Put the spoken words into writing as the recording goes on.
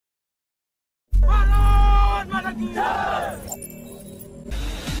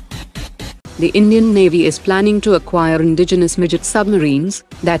The Indian Navy is planning to acquire indigenous Midget submarines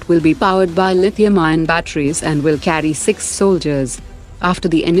that will be powered by lithium-ion batteries and will carry 6 soldiers. After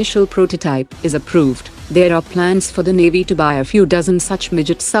the initial prototype is approved, there are plans for the Navy to buy a few dozen such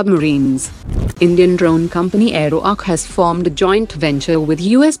Midget submarines. Indian drone company Aeroarc has formed a joint venture with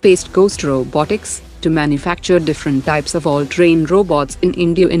US-based Ghost Robotics to manufacture different types of all-terrain robots in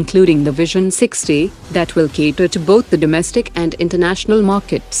India, including the Vision 60, that will cater to both the domestic and international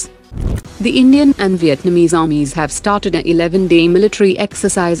markets. The Indian and Vietnamese armies have started an 11-day military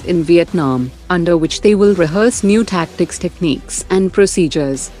exercise in Vietnam, under which they will rehearse new tactics, techniques and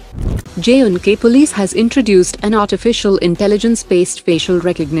procedures. J&K Police has introduced an artificial intelligence-based facial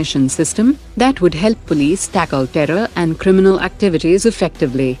recognition system that would help police tackle terror and criminal activities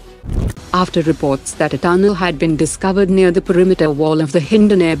effectively. After reports that a tunnel had been discovered near the perimeter wall of the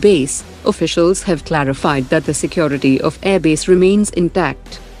Hindon Air Base, officials have clarified that the security of airbase remains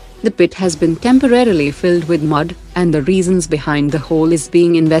intact. The pit has been temporarily filled with mud, and the reasons behind the hole is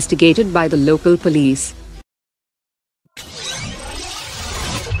being investigated by the local police.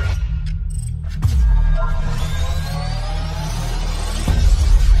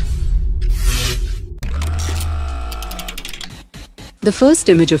 The first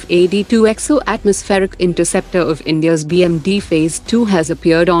image of AD-2 Exo-atmospheric interceptor of India's BMD Phase 2 has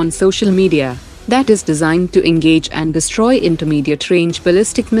appeared on social media. That is designed to engage and destroy intermediate-range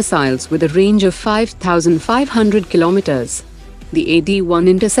ballistic missiles with a range of 5,500 kilometers. The AD-1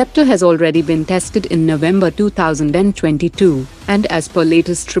 interceptor has already been tested in November 2022, and as per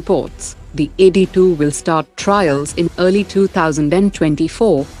latest reports, the AD-2 will start trials in early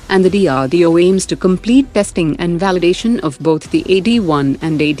 2024, and the DRDO aims to complete testing and validation of both the AD-1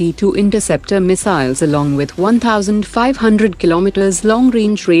 and AD-2 interceptor missiles along with 1,500 km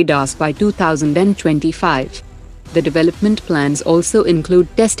long-range radars by 2025. The development plans also include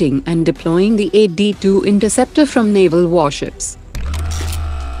testing and deploying the AD-2 interceptor from naval warships.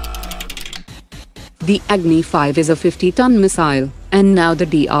 The Agni-6 is a 50-ton missile, and now the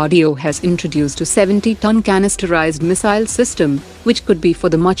DRDO has introduced a 70-ton canisterized missile system, which could be for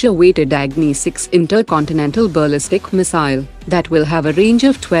the much-awaited Agni-6 intercontinental ballistic missile, that will have a range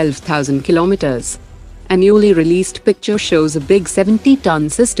of 12,000 kilometers. A newly released picture shows a big 70-ton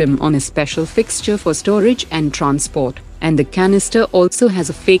system on a special fixture for storage and transport, and the canister also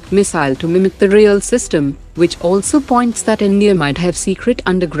has a fake missile to mimic the real system, which also points that India might have secret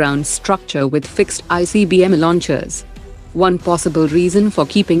underground structure with fixed ICBM launchers. One possible reason for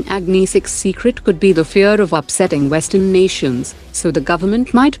keeping Agni-6 secret could be the fear of upsetting Western nations, so the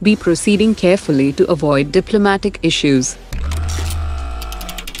government might be proceeding carefully to avoid diplomatic issues.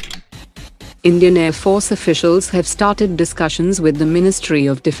 Indian Air Force officials have started discussions with the Ministry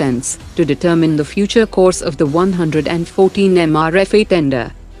of Defence to determine the future course of the 114 MRFA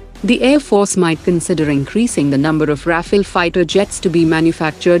tender. The Air Force might consider increasing the number of Rafale fighter jets to be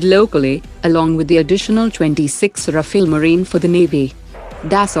manufactured locally, along with the additional 26 Rafale Marine for the Navy.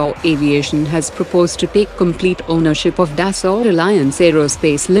 Dassault Aviation has proposed to take complete ownership of Dassault Alliance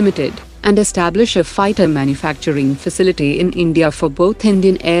Aerospace Limited and establish a fighter manufacturing facility in India for both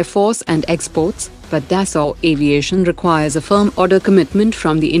Indian Air Force and exports, but Dassault Aviation requires a firm order commitment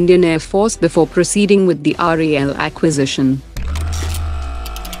from the Indian Air Force before proceeding with the RAL acquisition.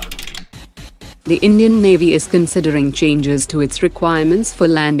 The Indian Navy is considering changes to its requirements for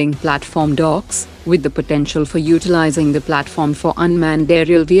landing platform docks, with the potential for utilizing the platform for unmanned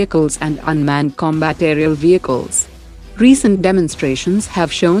aerial vehicles and unmanned combat aerial vehicles. Recent demonstrations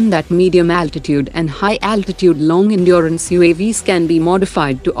have shown that medium-altitude and high-altitude long-endurance UAVs can be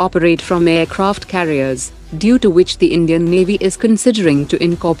modified to operate from aircraft carriers, due to which the Indian Navy is considering to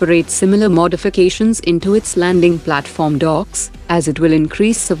incorporate similar modifications into its landing platform docks, as it will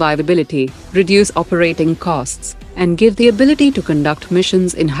increase survivability, reduce operating costs, and give the ability to conduct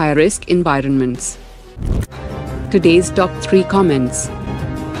missions in high-risk environments. Today's top 3 comments.